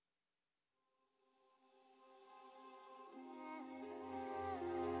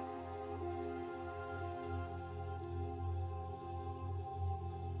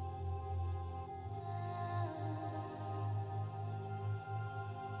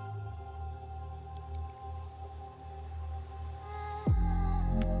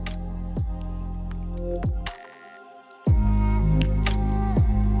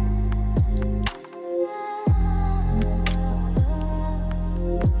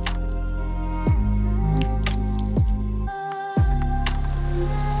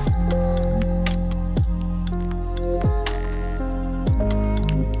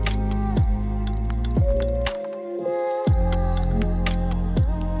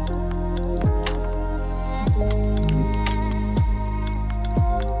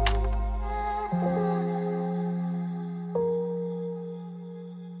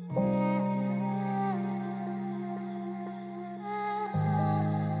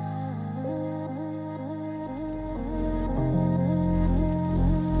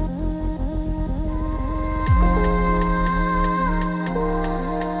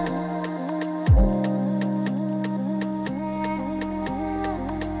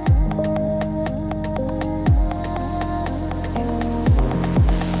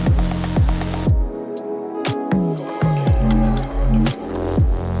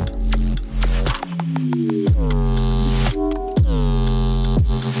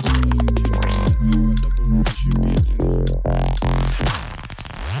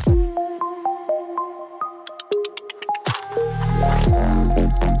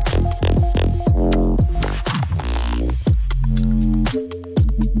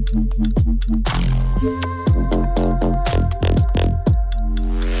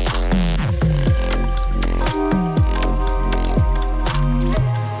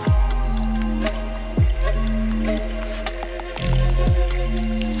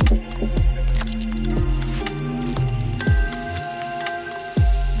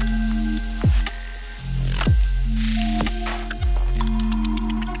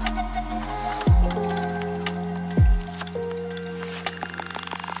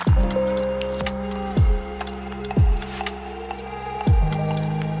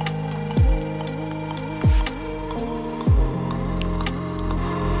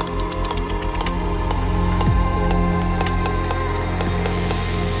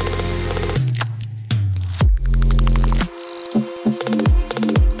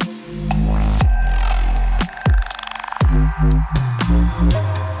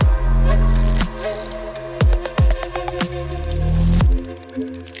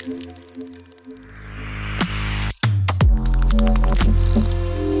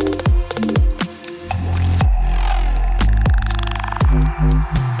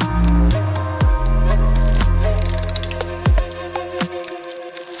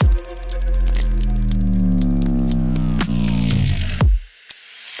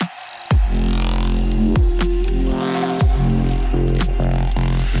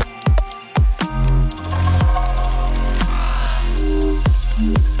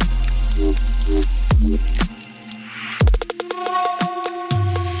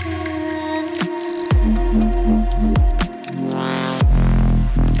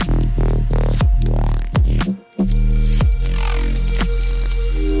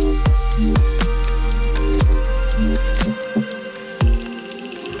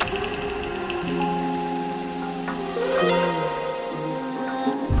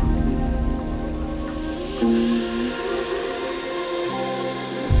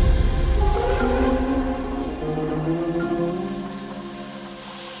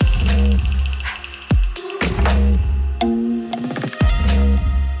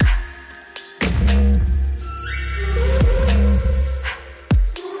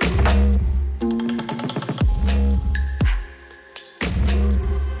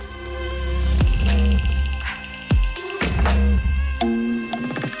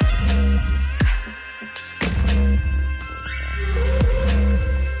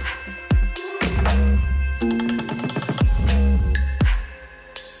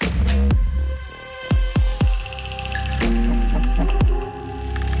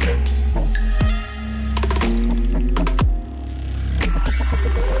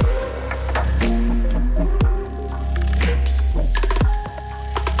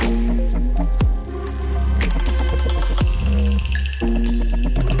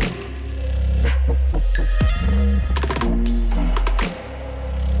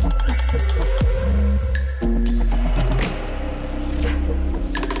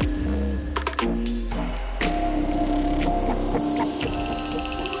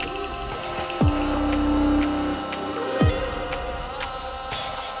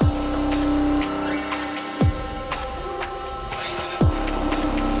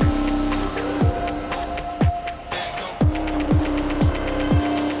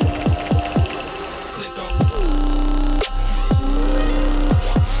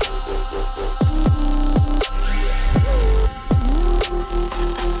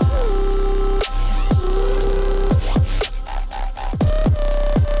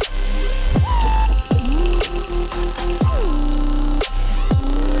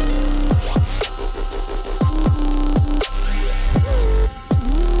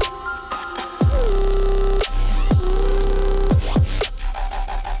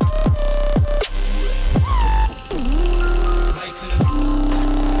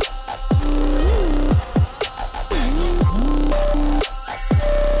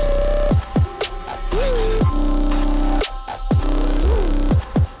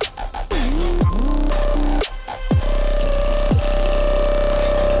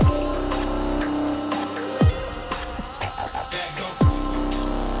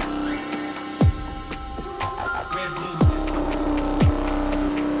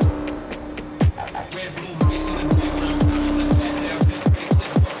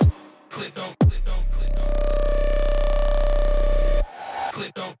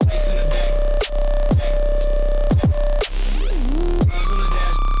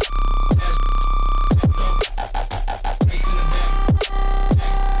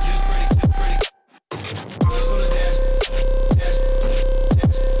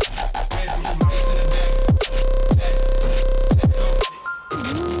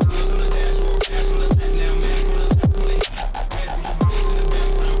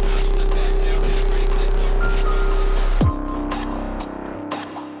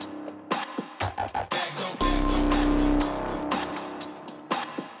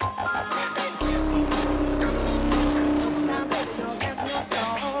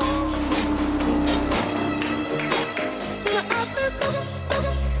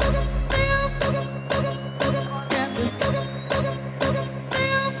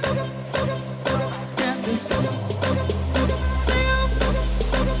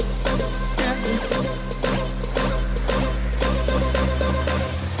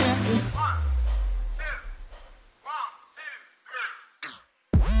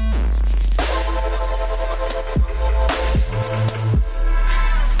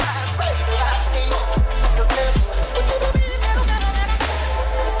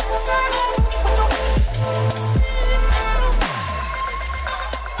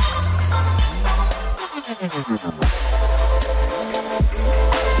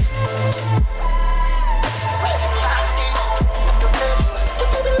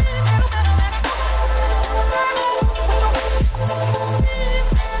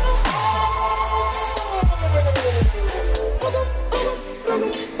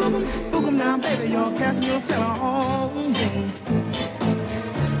boogum now, baby, you're casting your spell on me.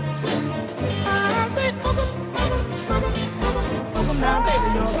 I say boogum now, baby,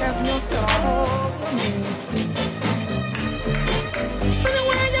 you're casting your spell on me. When you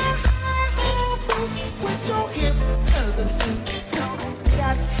wear your high boots with your hips under the seat, you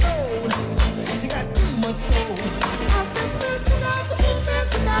got soul, you got too much soul. I think you got the boots, you got the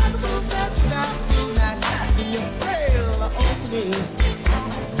boots, you got the boots, now casting your spell on me.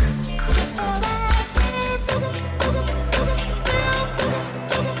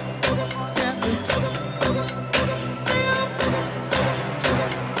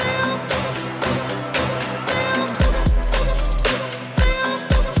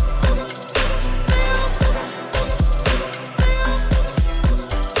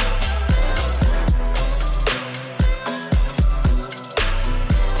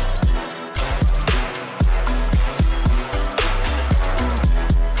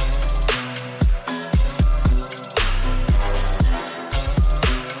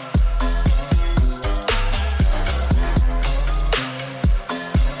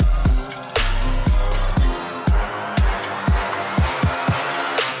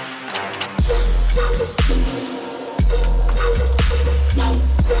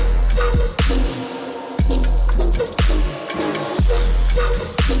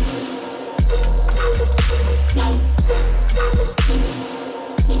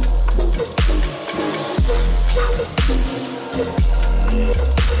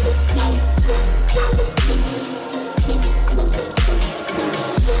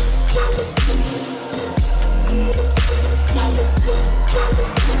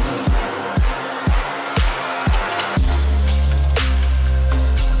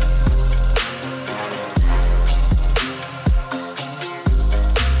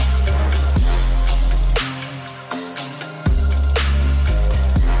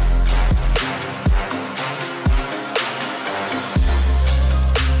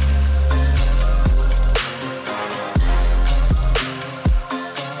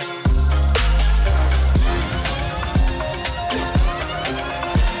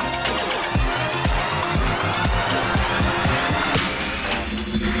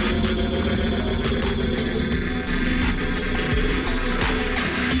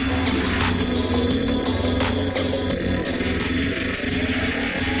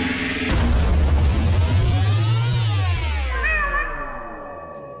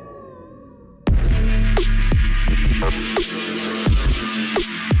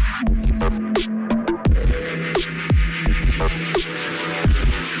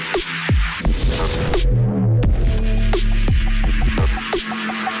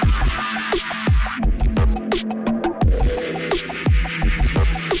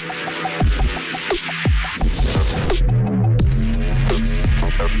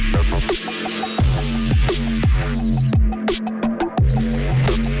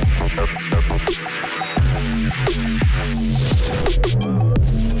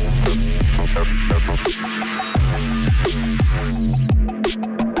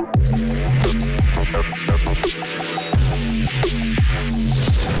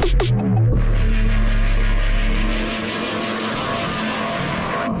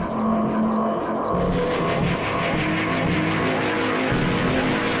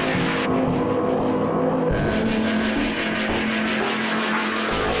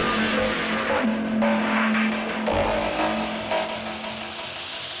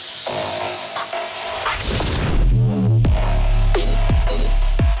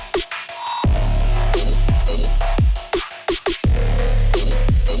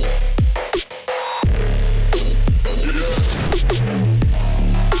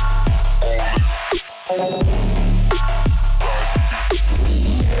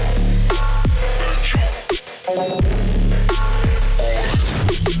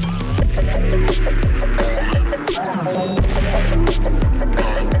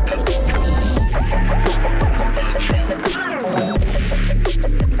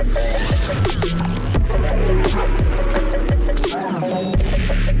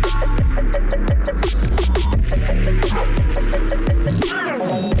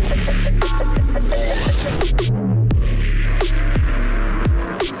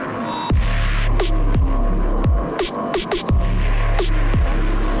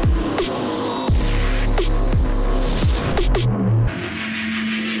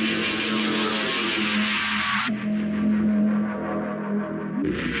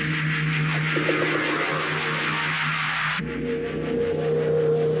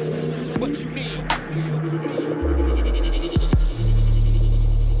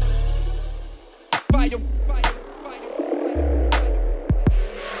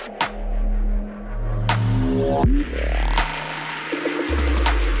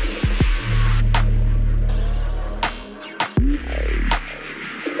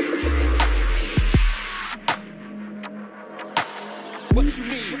 What you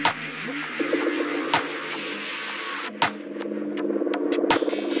mean?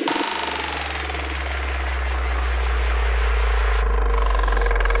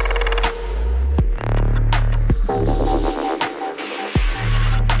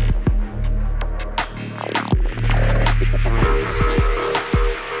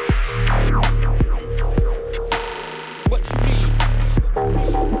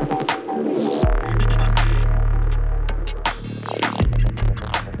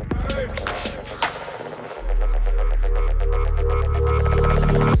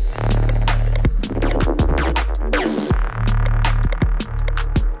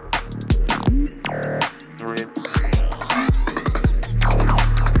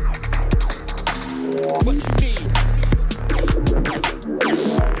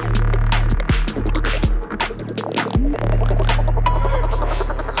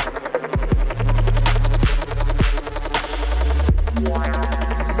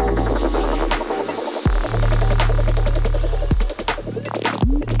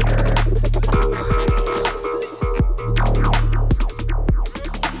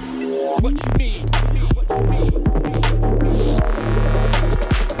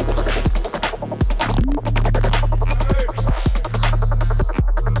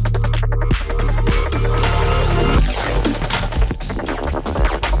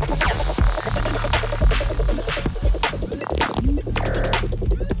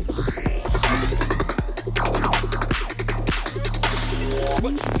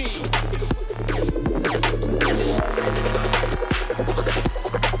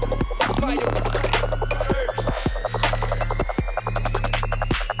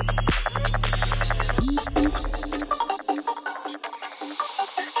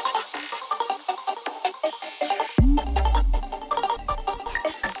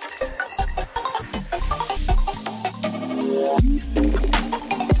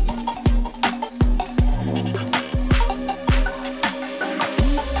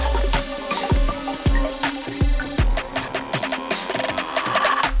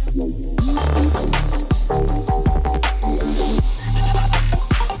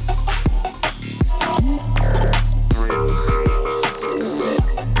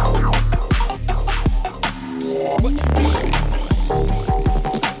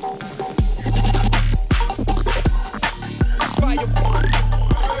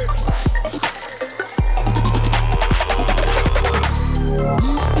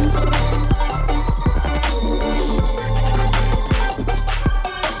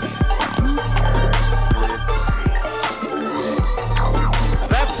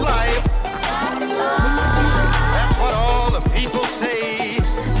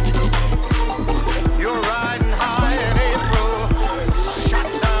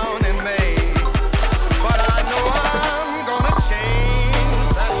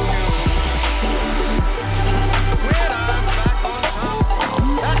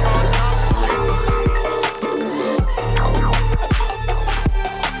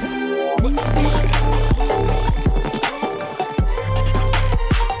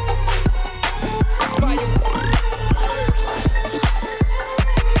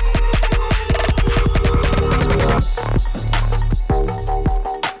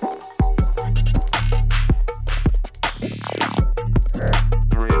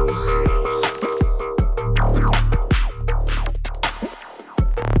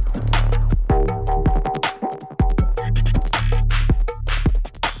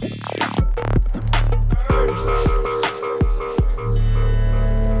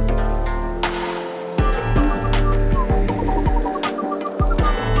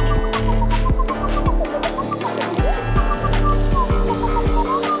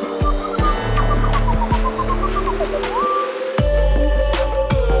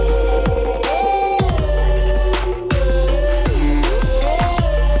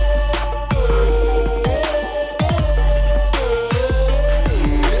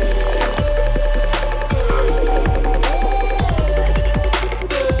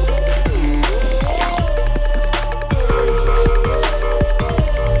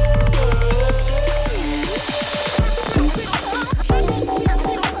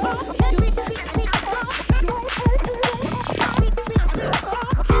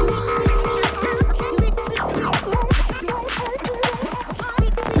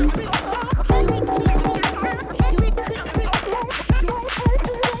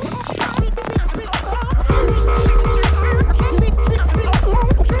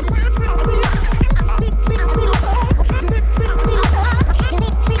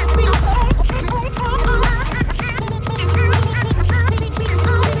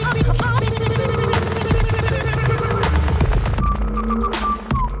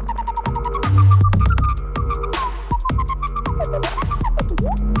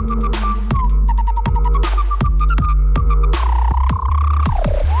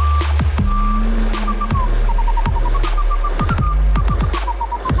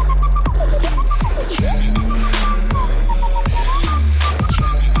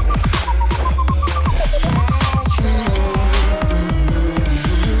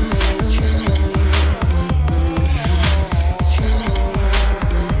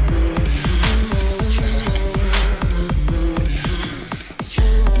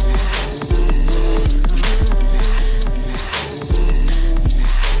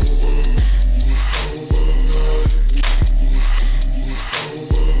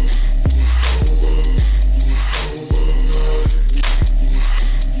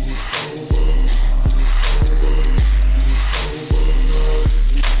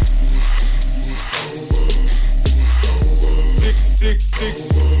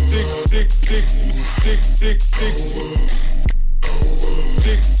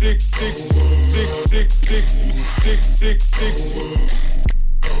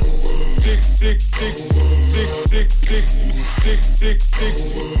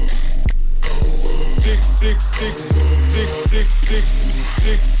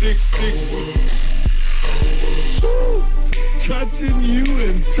 Touching you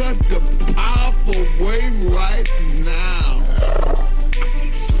in such a powerful way right now.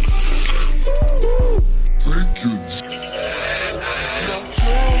 Thank you.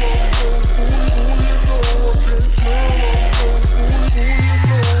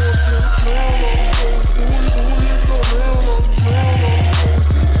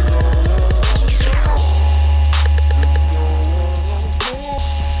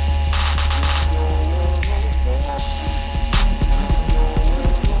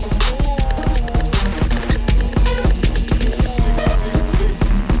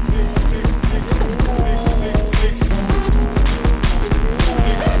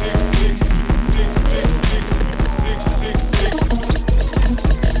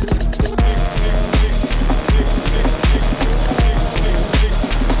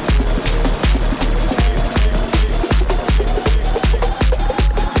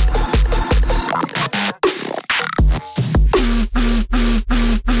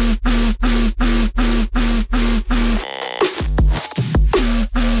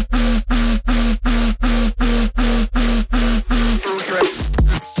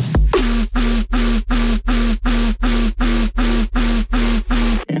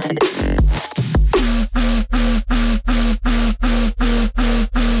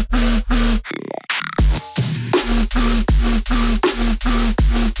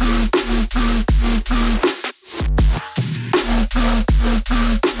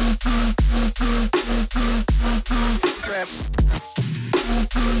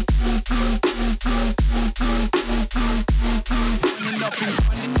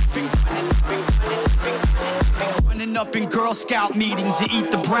 Up in Girl Scout meetings and eat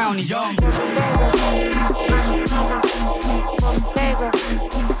the brownies.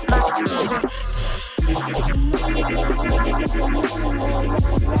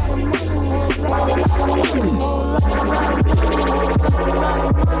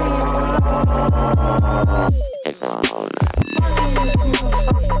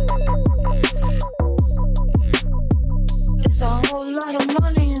 It's a whole lot of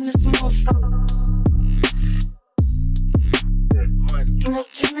money in this motherfucker. You gon'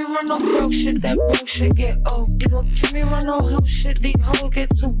 give me run no broke shit, that broke shit get old. You gon' give me run no hoe shit, these hoes get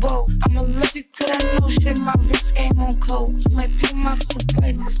too bold. I'm allergic to that no shit, my wrist game on cold. You might pay my foot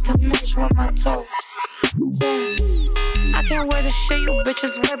prices to match with my toes. I can't wear the shit you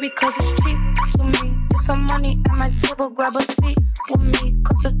bitches wear because it's cheap to me. It's some money at my table, grab a seat with me.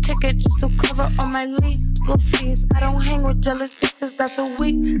 Cost a ticket just to cover all my legal fees. I don't hang with jealous bitches, that's a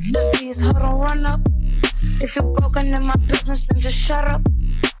weak disease. Hold on, run up. If you're broken in my business, then just shut up.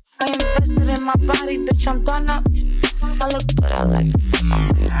 I invested in my body, bitch, I'm done up. I look good, I like it.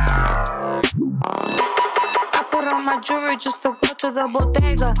 I put on my jewelry just to go to the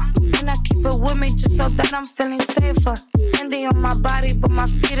bodega. And I keep it with me just so that I'm feeling safer. Fendi on my body, but my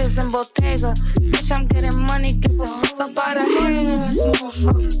feet is in Bottega. Bitch, I'm getting money, get some fuck up out of here. This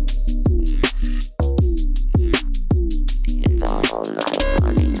motherfucker. It's a whole lot of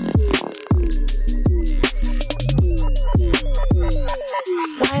money in this motherfucker.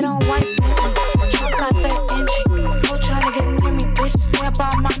 White on white, baby. Trump got that entry. No trying to get near me, bitch. Stay up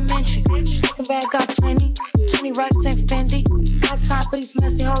on my mention. The bag got plenty. 20 rights ain't Fendi. Got time for these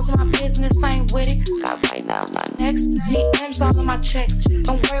messy hoes in my business, I ain't with it. Got right now my next. M's all on my checks.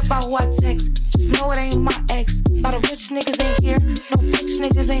 Don't worry about who I text. Just know it ain't my ex. A lot of rich niggas ain't here. No bitch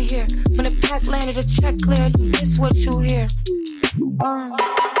niggas ain't here. When the pack landed, the check cleared. This what you hear.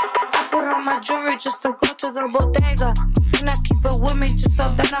 I put on my jewelry just to go to the bodega. And I keep it with me just so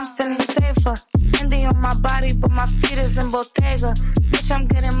that I'm feeling safer. Fendi on my body, but my feet is in Bottega. Bitch, I'm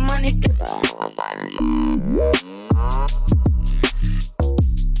getting money, get some.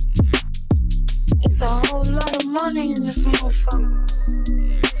 It's a whole lot of money in this motherfucker.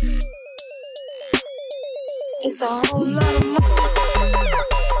 It's a whole lot of money.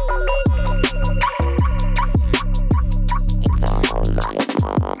 It's a whole lot of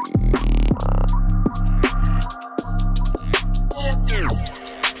money.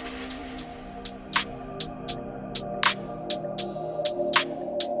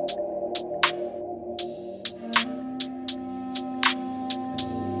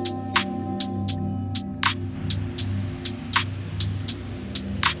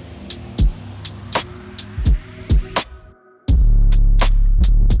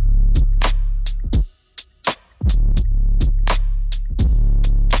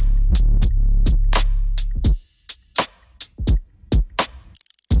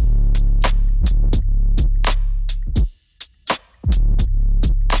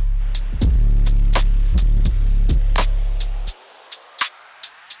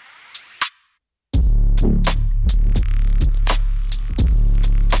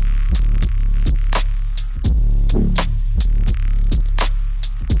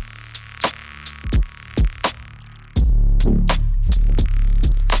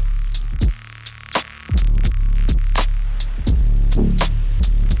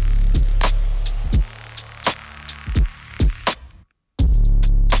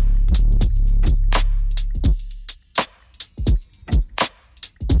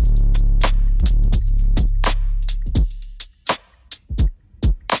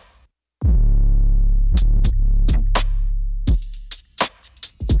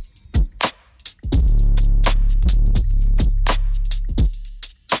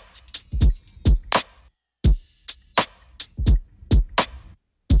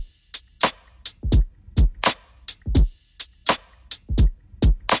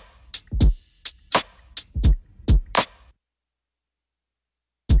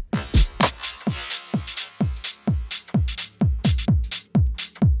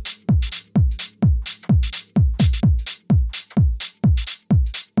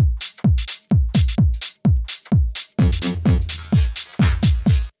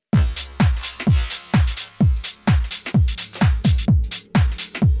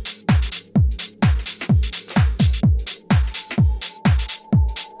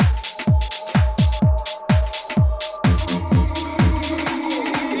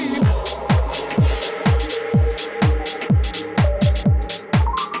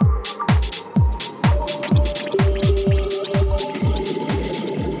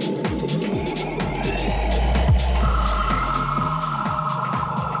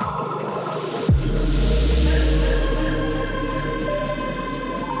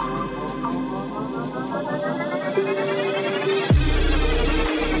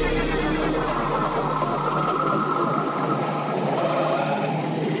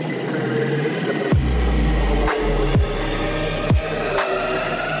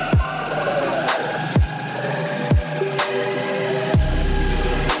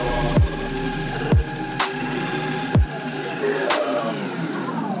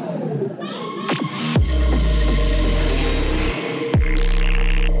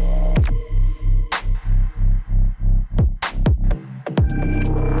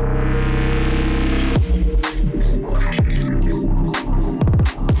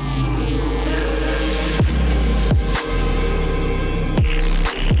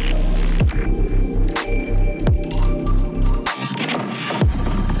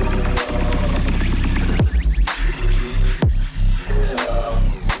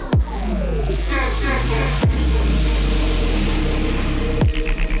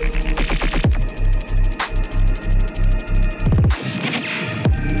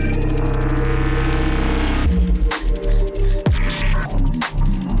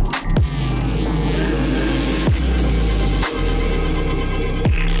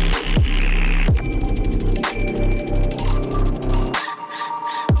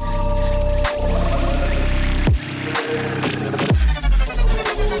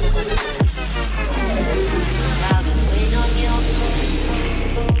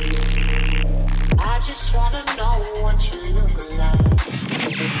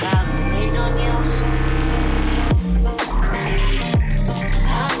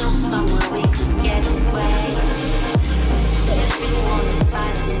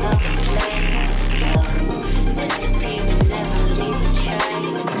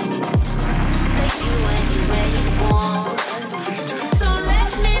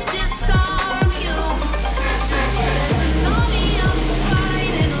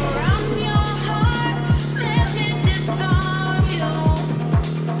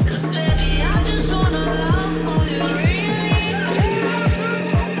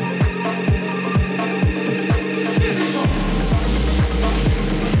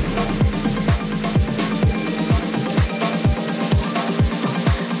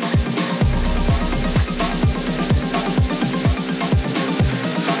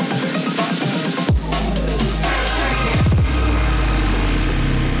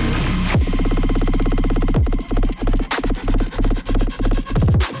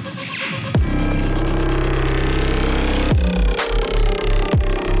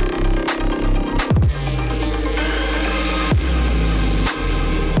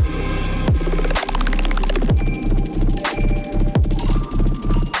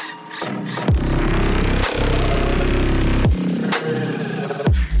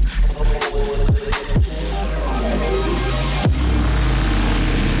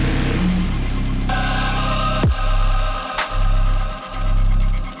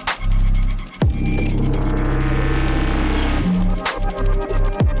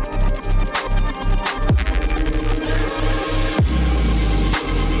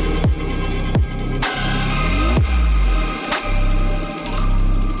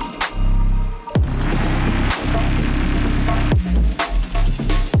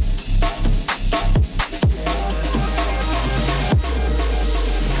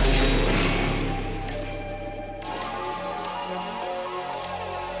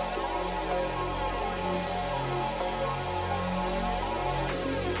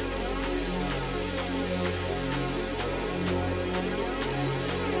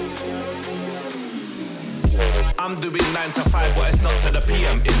 I'm doing 9 to 5, but it's not to the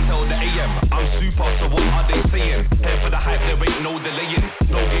PM, it's till the AM. I'm super, so what are they saying? Here for the hype, there ain't no delaying.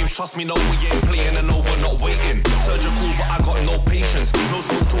 No games, trust me, no, we ain't playing, and no, we're not waiting. Surgical, but I got no patience. No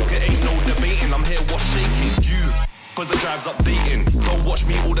small talk, it ain't no debating. I'm here, what's shaking? You. Cause the drive's updating. Don't watch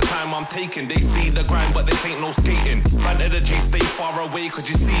me all the time, I'm taking. They see the grind, but this ain't no skating. Bad energy, stay far away. Cause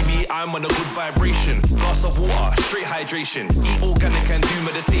you see me, I'm on a good vibration. Glass of water, straight hydration. Eat organic and do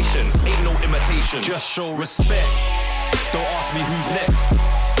meditation. Ain't no imitation, just show respect. Don't ask me who's next.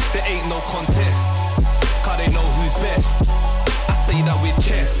 There ain't no contest, cause they know who's best. I say that with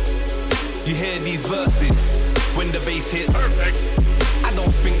chest. You hear these verses when the bass hits. Perfect. I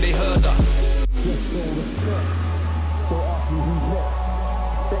don't think they heard us.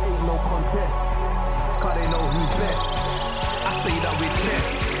 There ain't no contest, cause they know who's best. I say that with chest.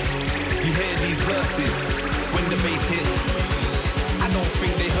 You hear these verses when the bass hits. I don't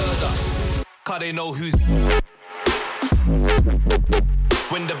think they heard us, cause they know who's.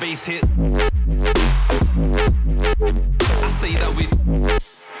 When the bass hit, I say that with.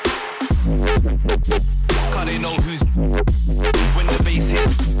 Cause they know who's. When the bass hit,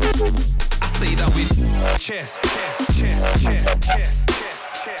 I say that with chest, chest, chest, chest, chest.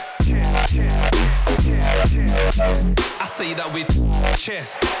 I say that with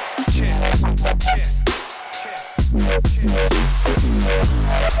chest, chest, chest.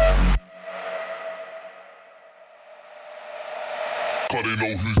 Cause they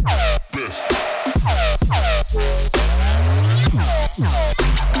know who's best.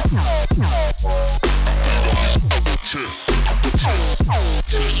 Chest.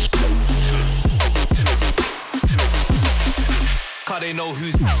 Cause they know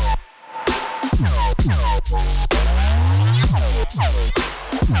who's.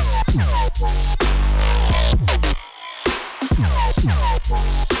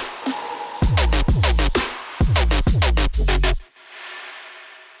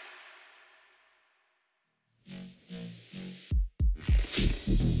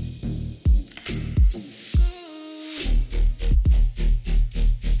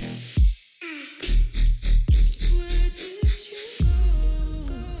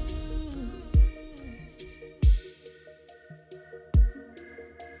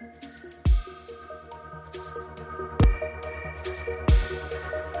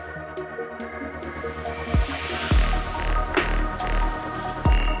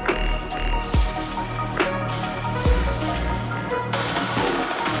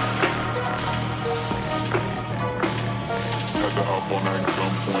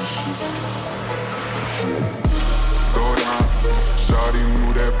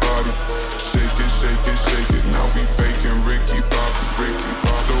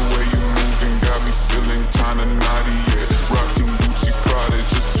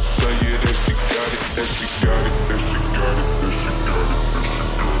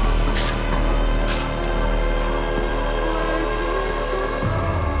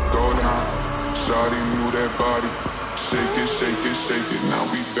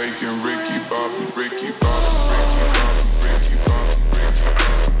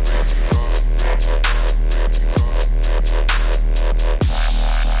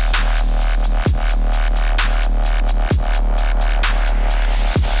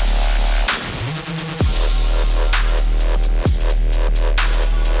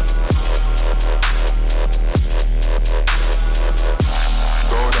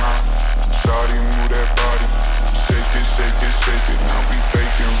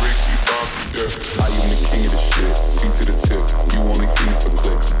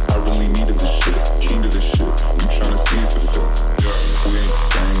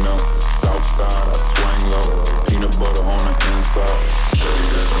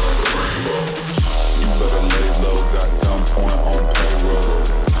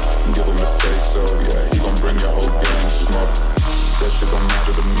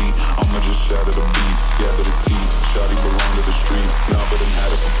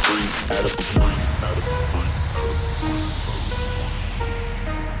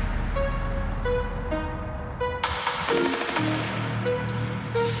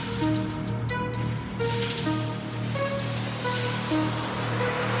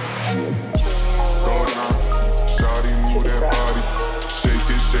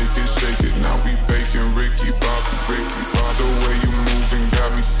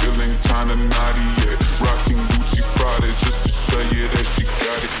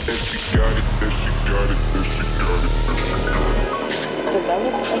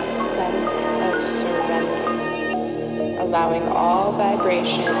 allowing all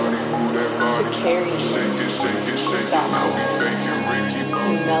vibrations to carry you, soften you, to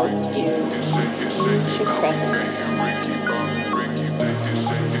melt you into presence.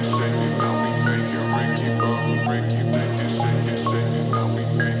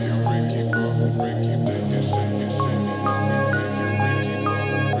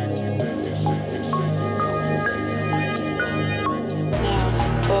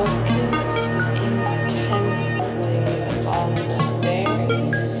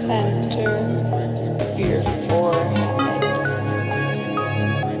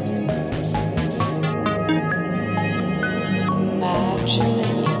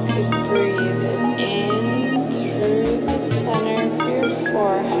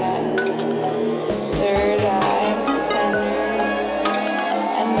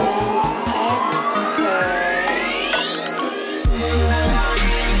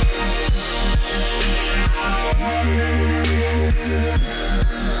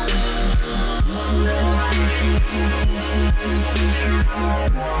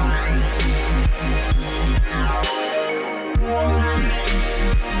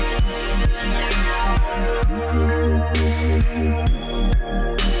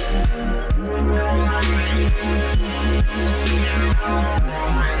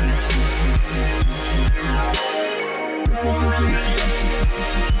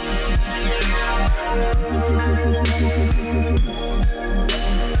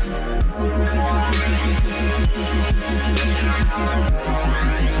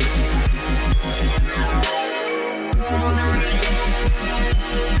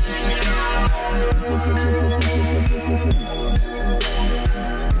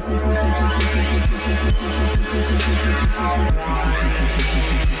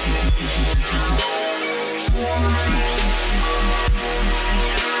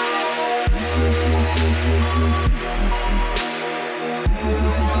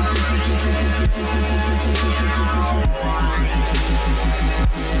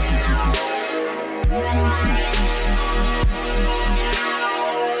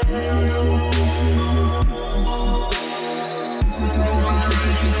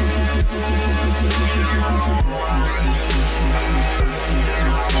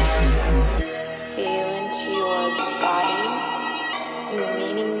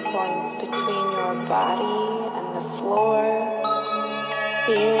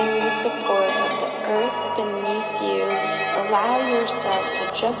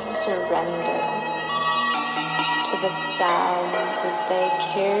 Just surrender to the sounds as they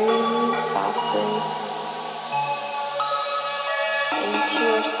carry you softly into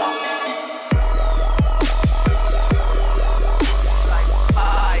yourself.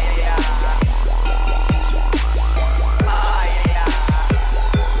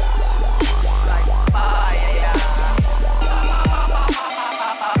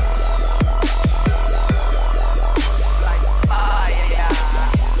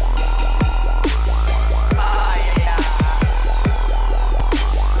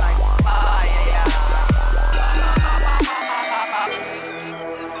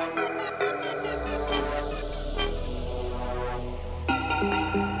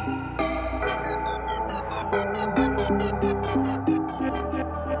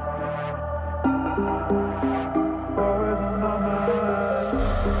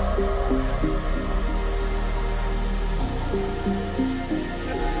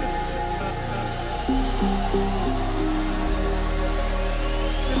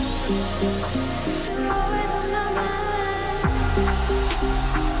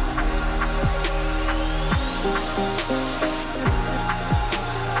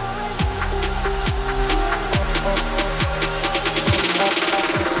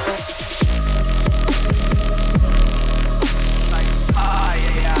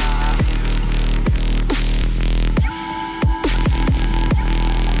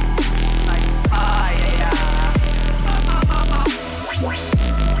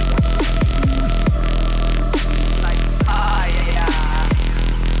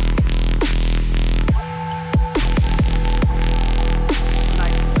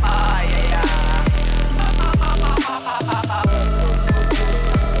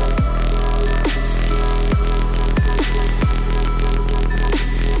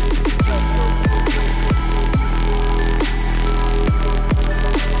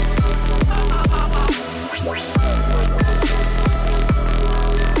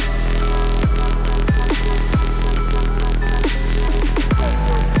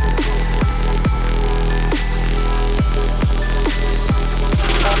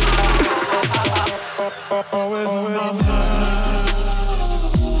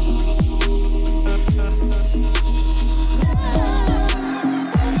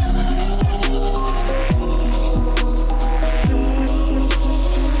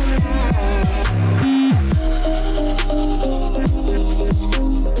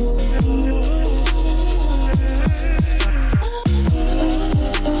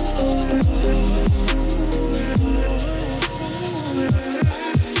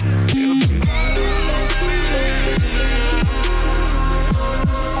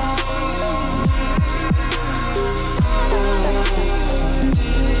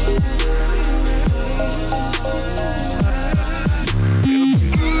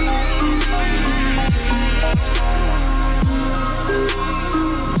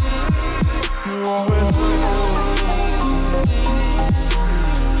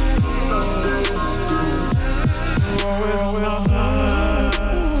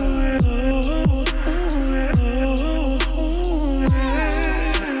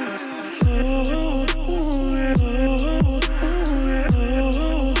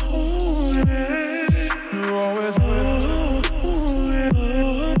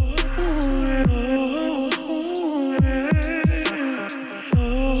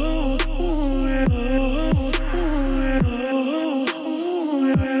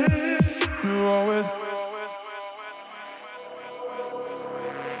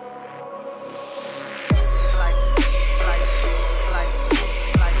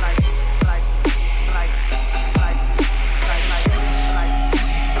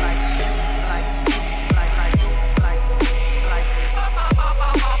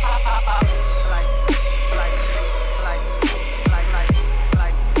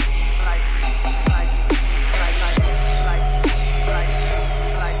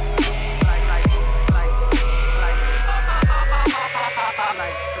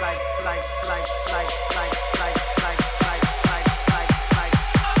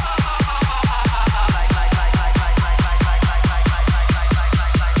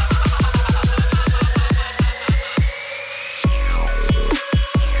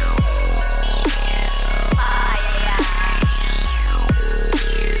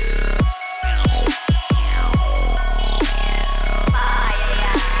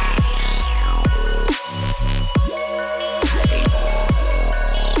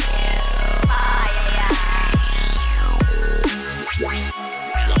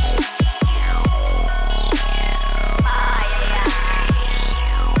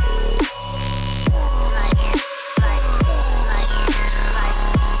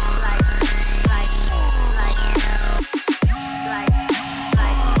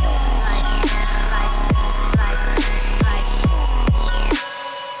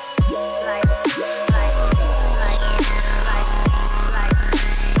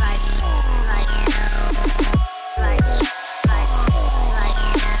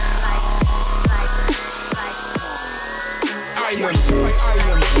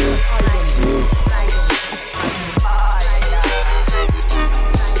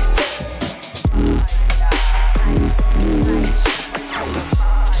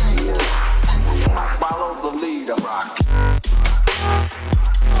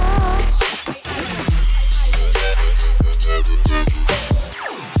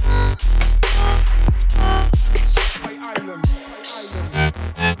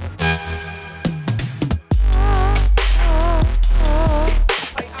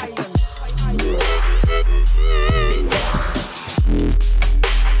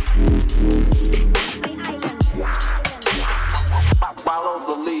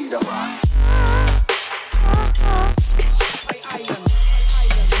 leader.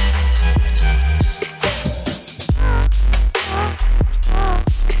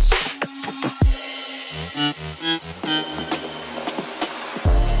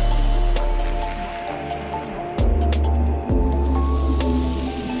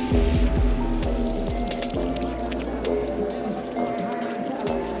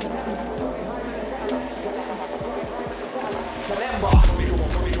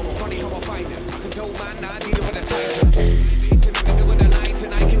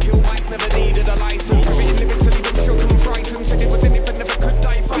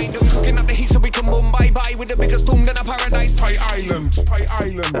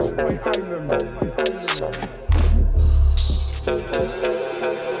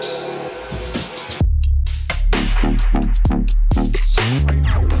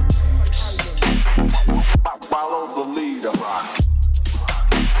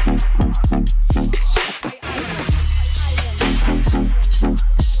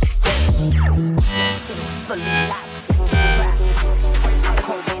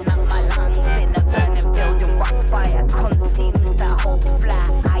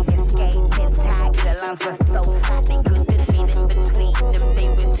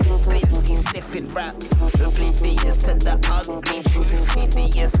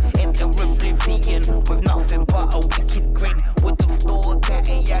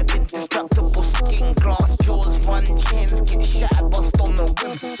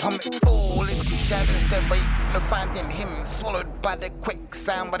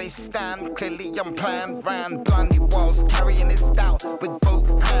 Clearly unplanned, ran blindly whilst carrying his doubt with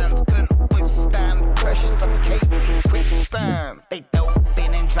both hands. Couldn't withstand pressure, suffocating quicksand. They dove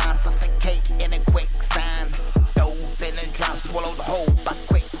in and drowned, suffocate in a quicksand. Dove in and drowned, swallowed whole by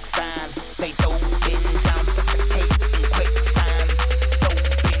quicksand. They dove in and drowned, suffocate in quicksand.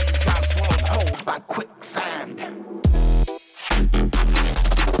 Dove in and drowned, swallowed whole by quicksand.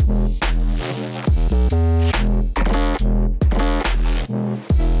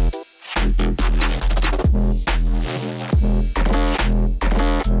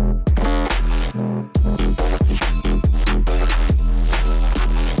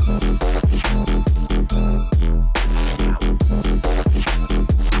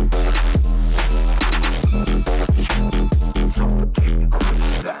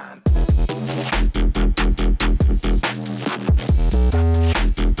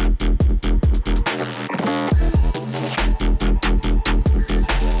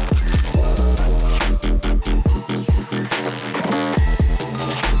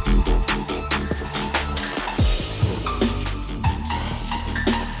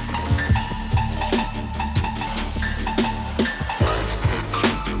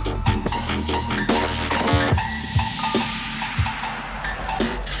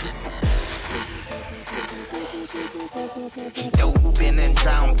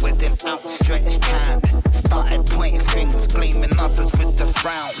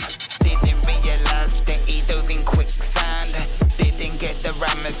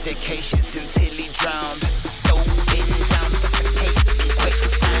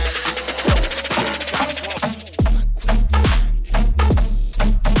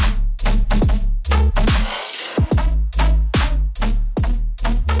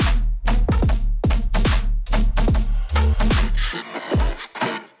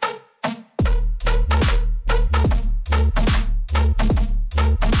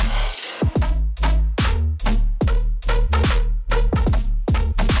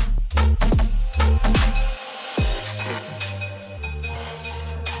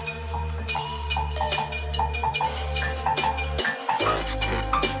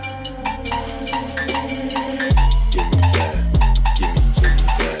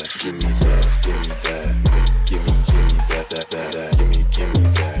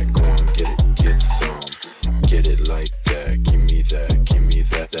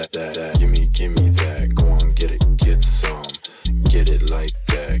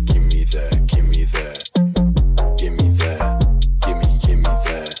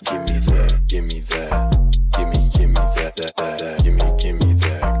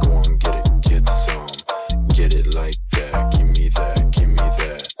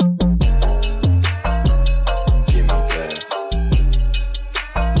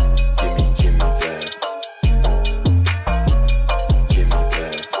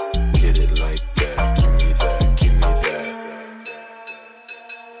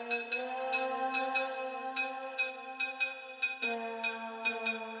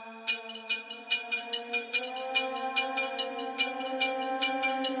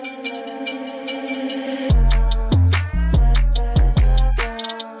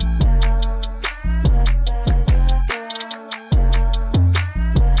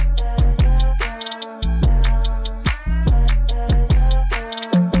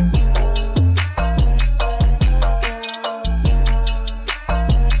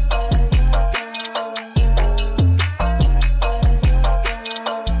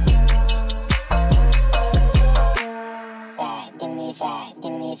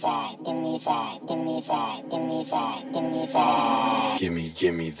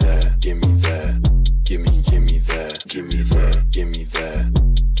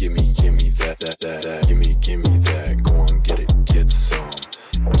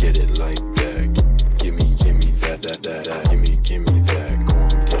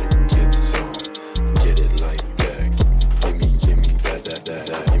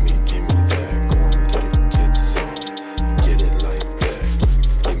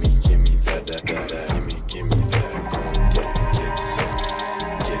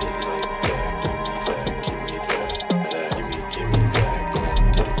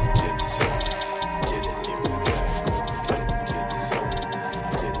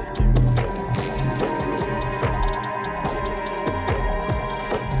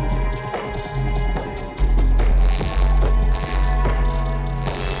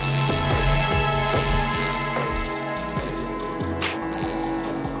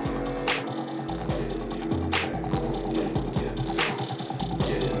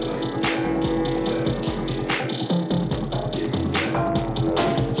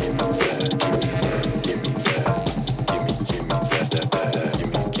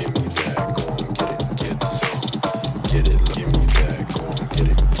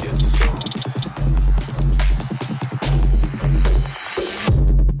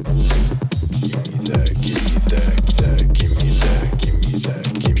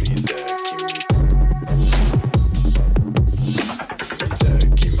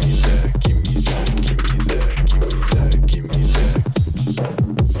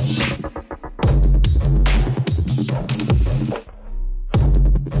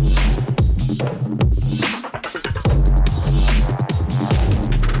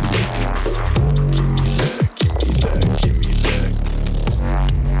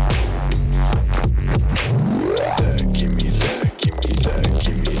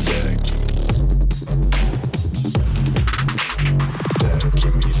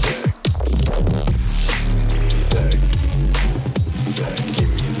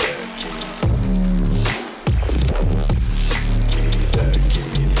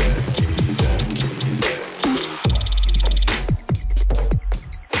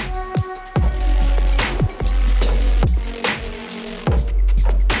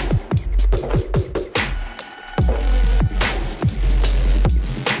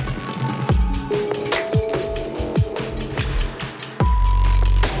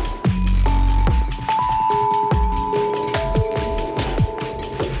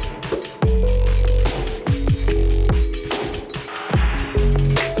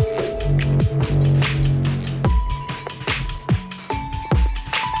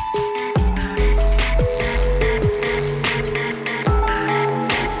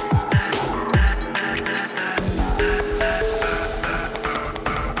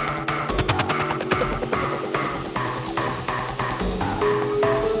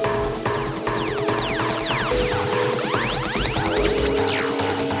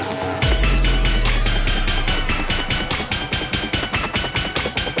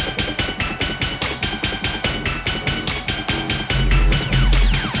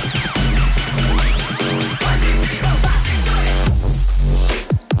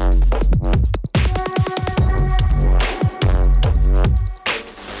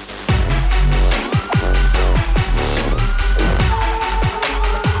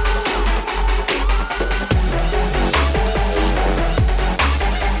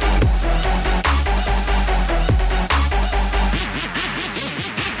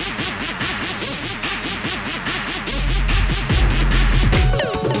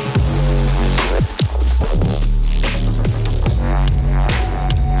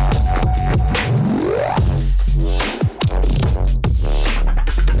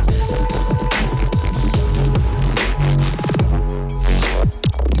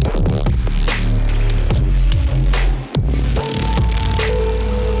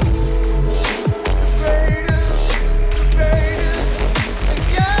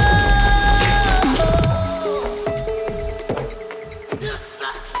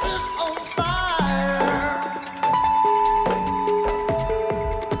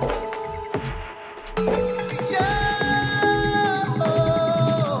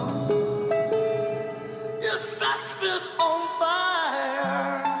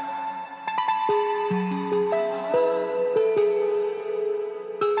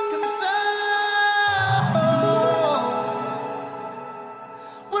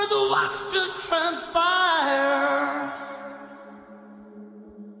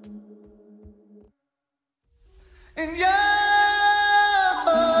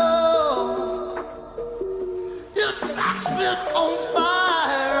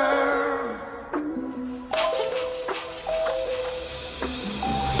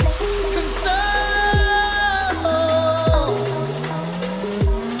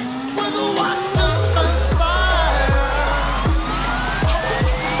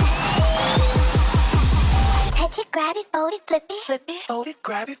 it, flip it, flip it, hold it,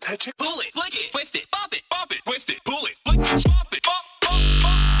 grab it, touch it, pull it, flick it, twist it, pop it, twist it, pull it, flick it, pop it, pop, pop,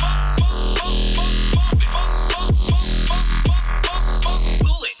 pop, pop, pop, pop, pop,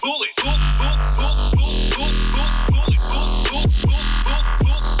 pull it, pull it, pull, pull, pull, pull, pull, pull, pull it, pull, pull, pull,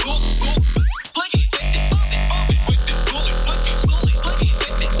 pull, pull, pull, flick it, twist it, pop it, twist it, pull it, flick it, pull it, flick it,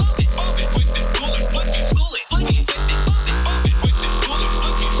 twist it, pop it, twist it, pull it, flick it, pull it, flick it, twist it, pop it, twist it, pull it, flick it, pull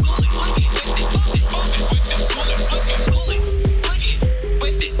it, flick it,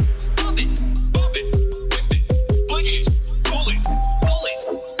 twist it, pop it, twist it, pull it, flick it, pull it, flick it,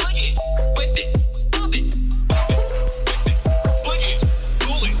 twist it, pop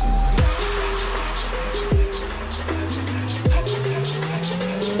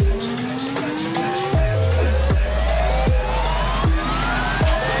it, twist it, flick it, pull it, pull it, flick it,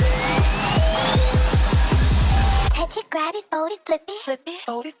 twist it, pop it, twist it, flick it, pull it. touch it, grab it, hold it, flip it,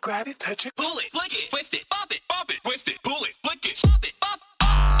 hold it, grab it, touch it, Pull it, flick it, twist it, pop it, twist it, pull it, flick it, pop it, pop, pop,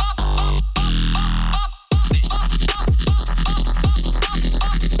 pop, pop, pop, pop it, pop, pop, pop, pop, pop,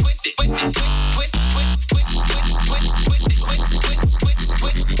 twist it, twist it, twist, twist, twist, twist, twist, twist, twist, twist, twist, twist,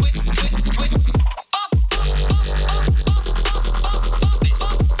 twist, twist, twist, twist, pop, pop, pop, pop, pop, pop it, pop,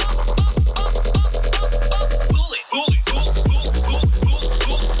 pop, pop, pop, pop, pull it, pull it, pull, pull, pull, pull,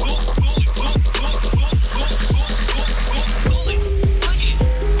 pull, pull, pull it, pull, pull, pull, pull, pull, pull it, flick it,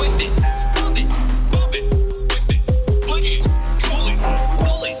 twist it, pop it, twist it, flick it, pull it, flick it, twist it, pop it, twist it, flick it, pull it,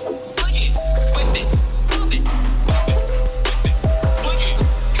 pull it, flick it, twist it, pop it, pop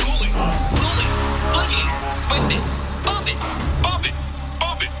it, pop it,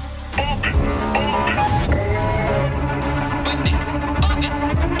 pop it, twist it, pop it, pop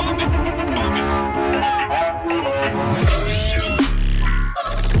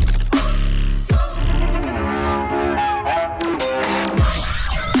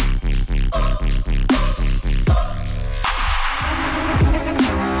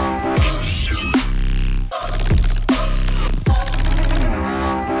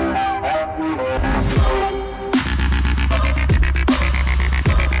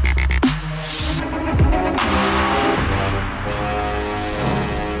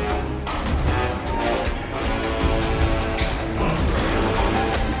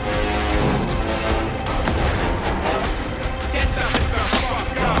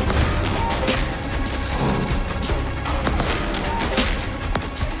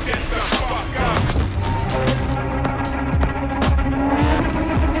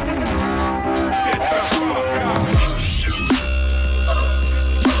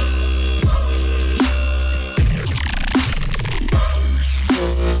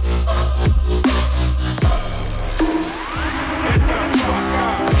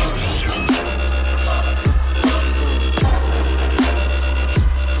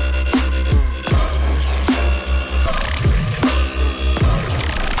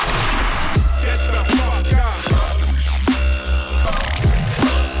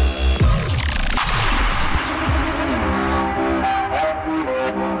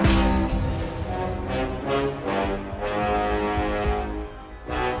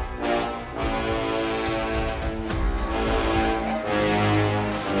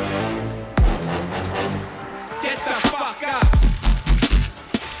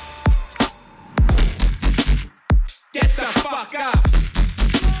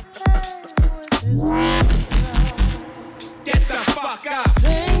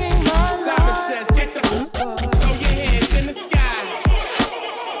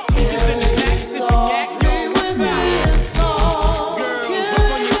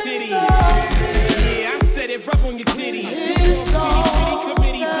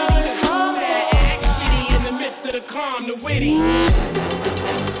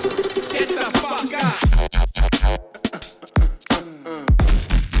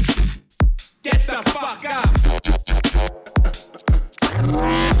pop it.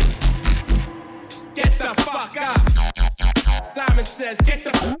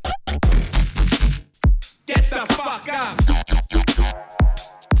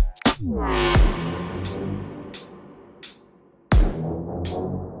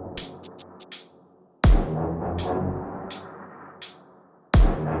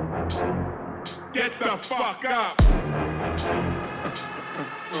 Get the fuck up.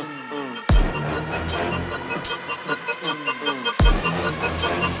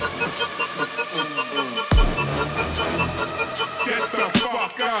 Get the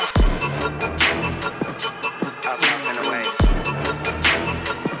fuck up. Up and away.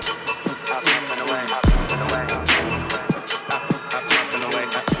 Up and away. Up and away. Up and away.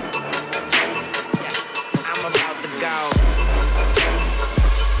 Yeah, I'm about to go.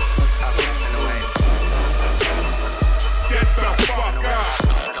 Up and away.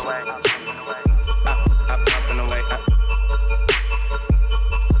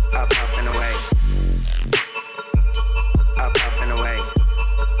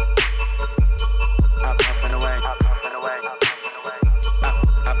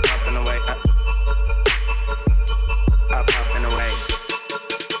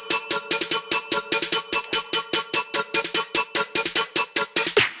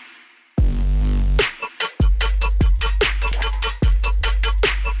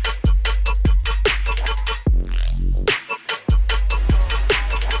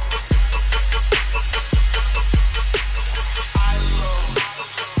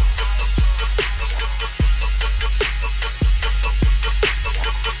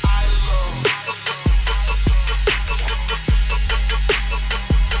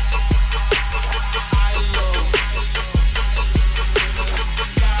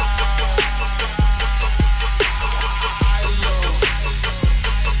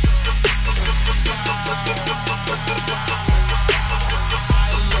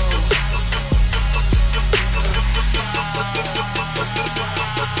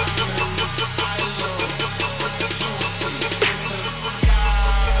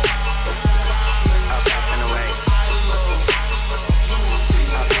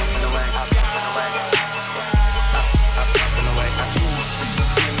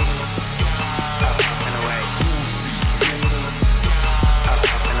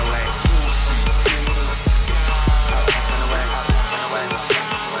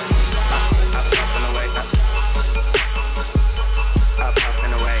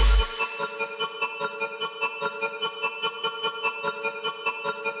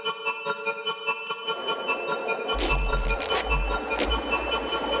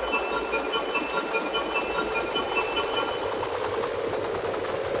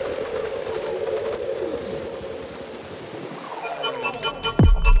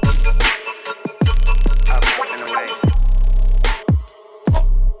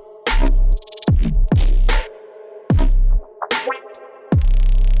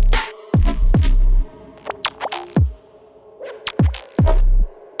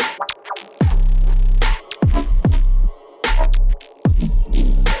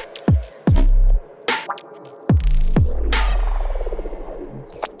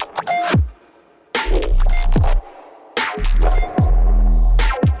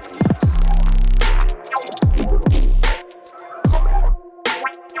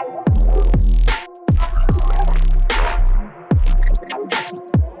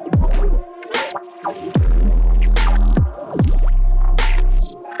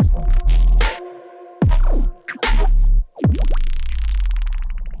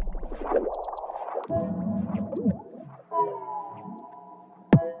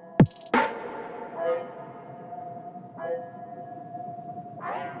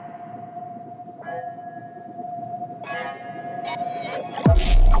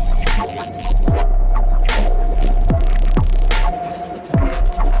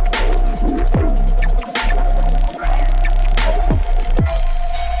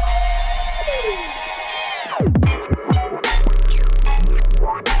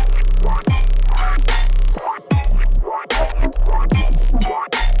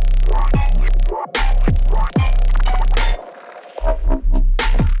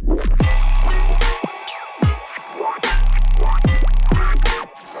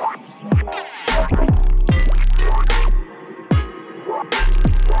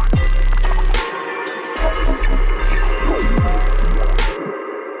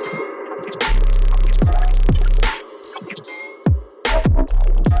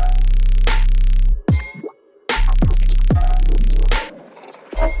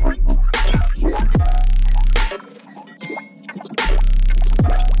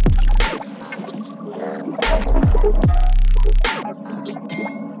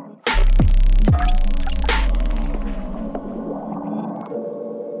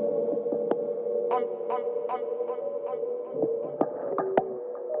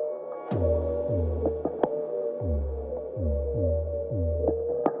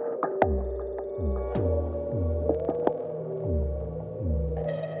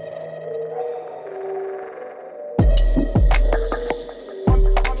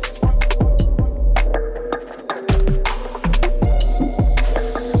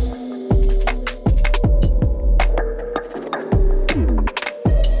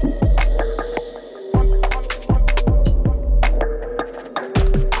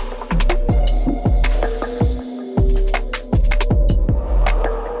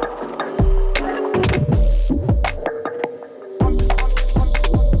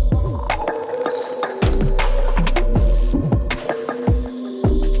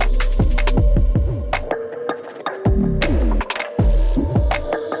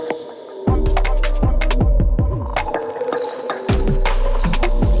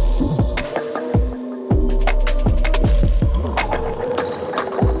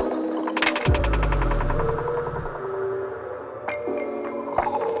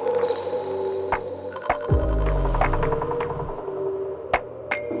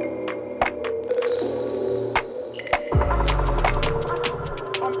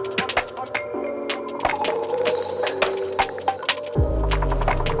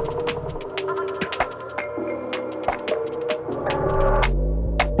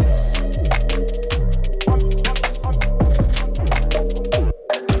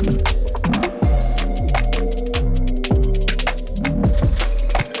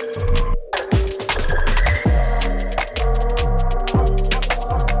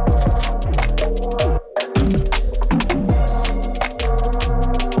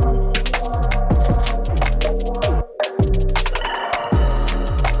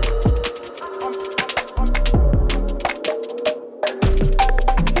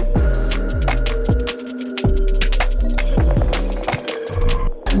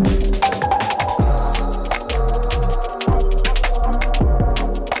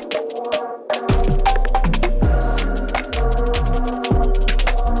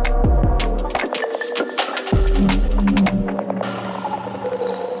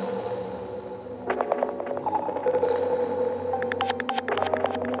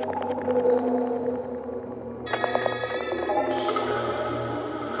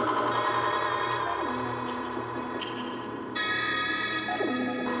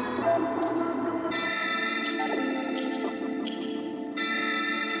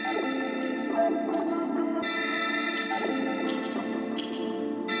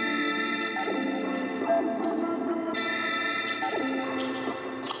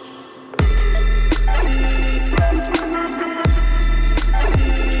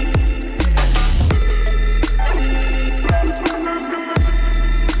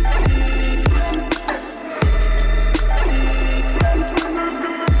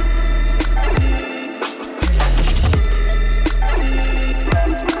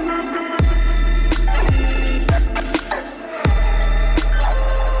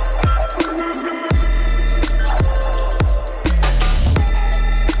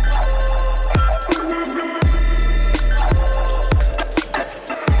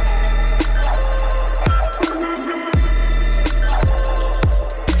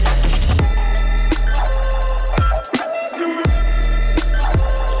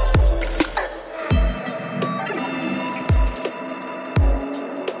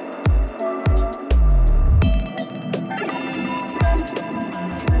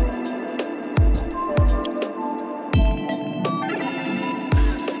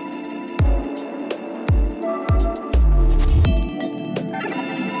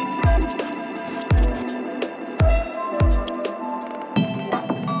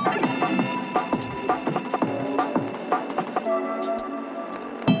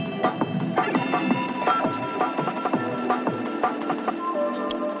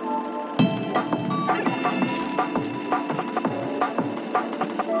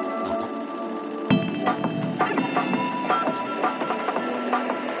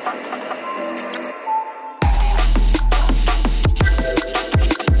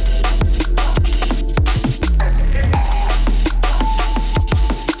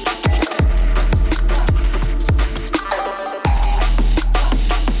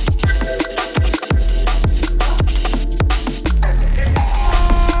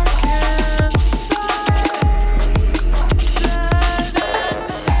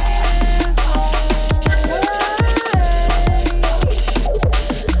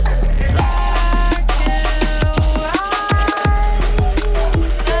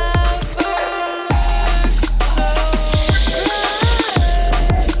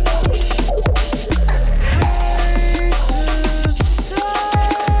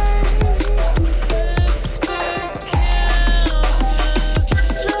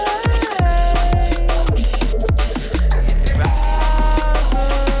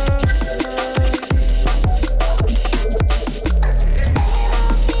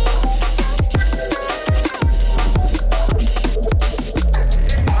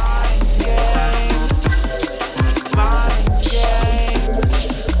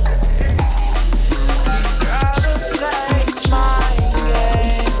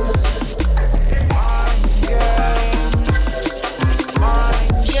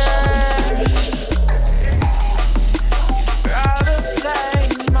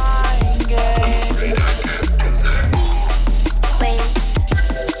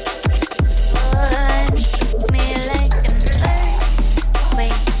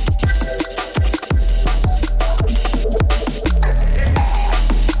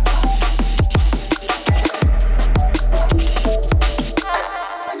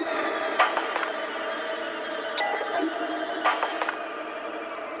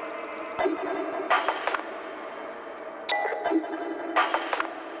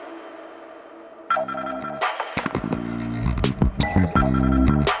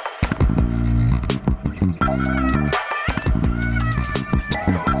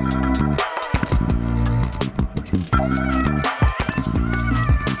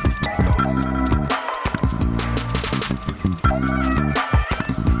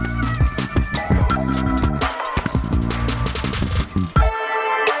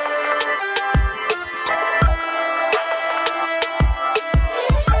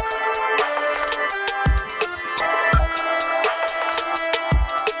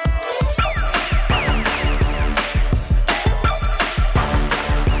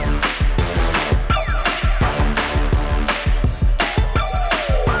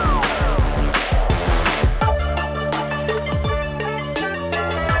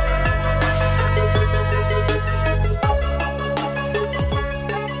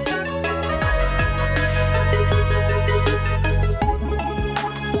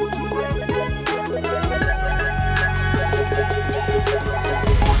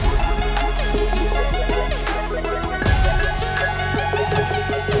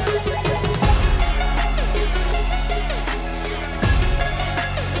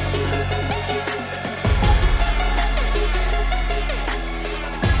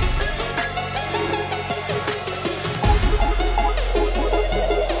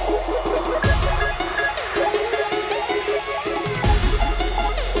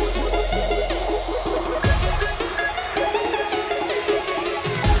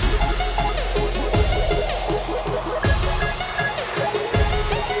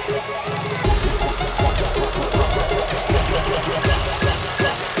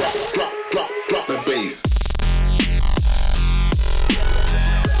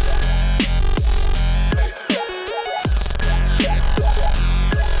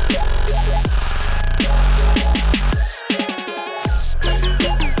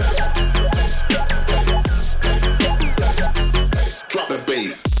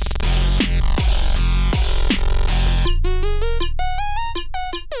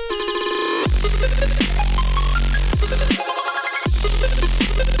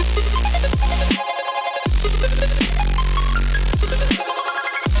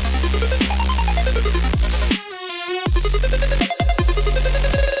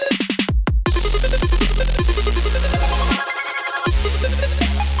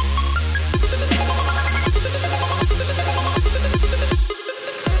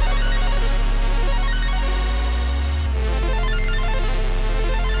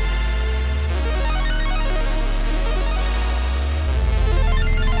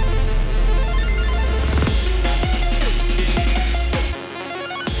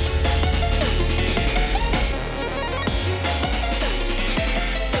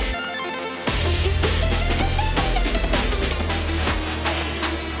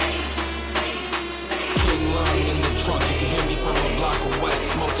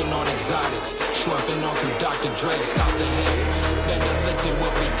 Fucking on some Dr. Dre, stop the hate. Better listen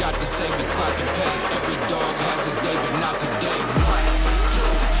what we got to say, we clock and pay. Every dog has his day, but not today. 1, 2,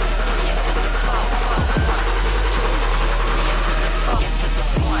 3 into the 4. 1, 2, 3 into the 4. Into the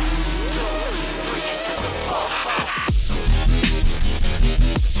 1, 2, 3 into the 4.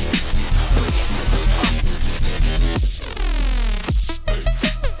 3 into the 4.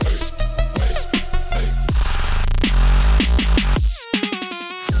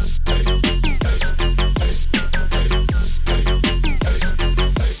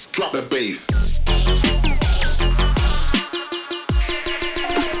 Drop the bass.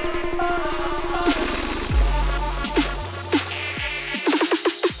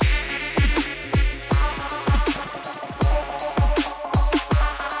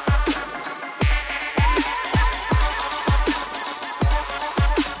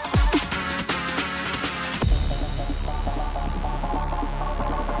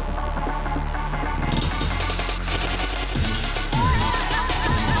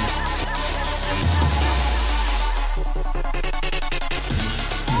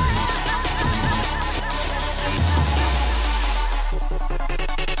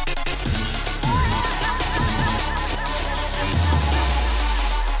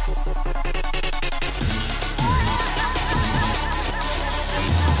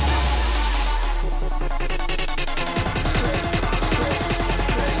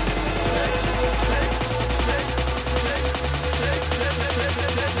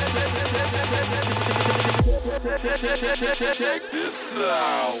 Check this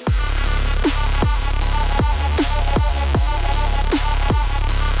out.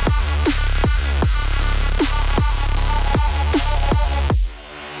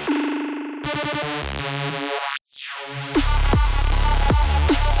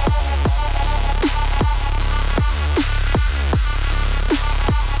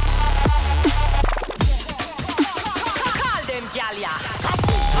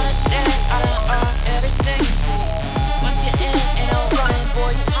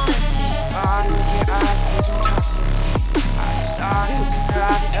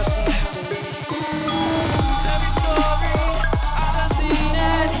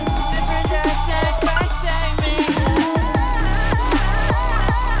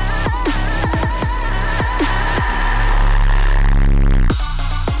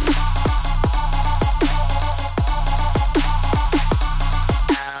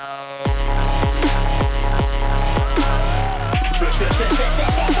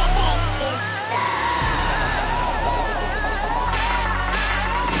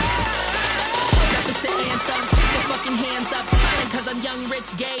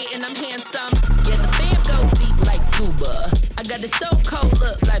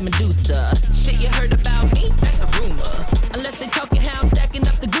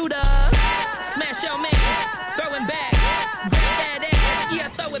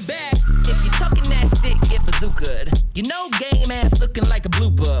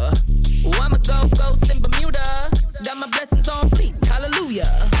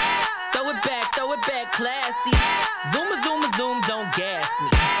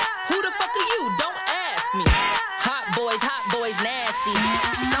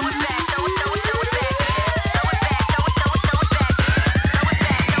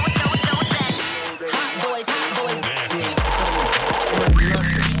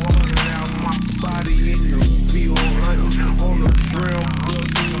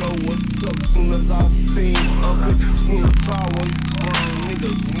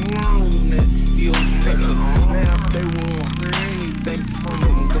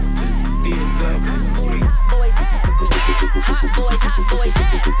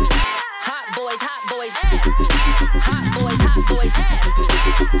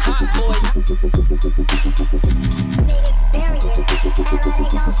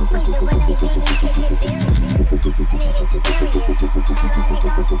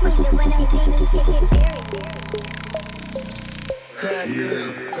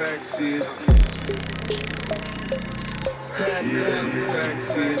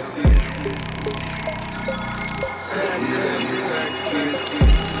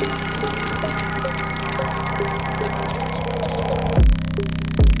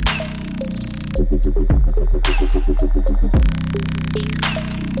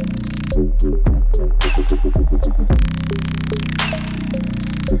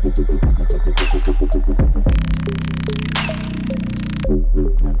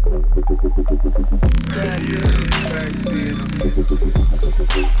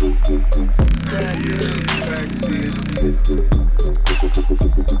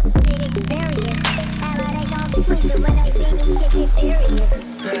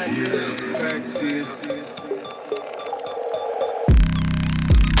 Facts is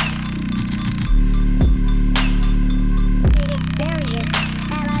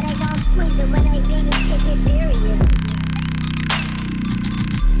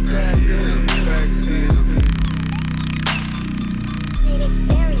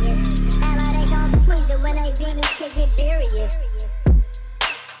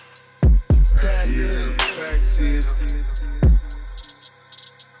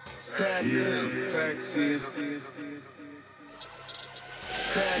Skills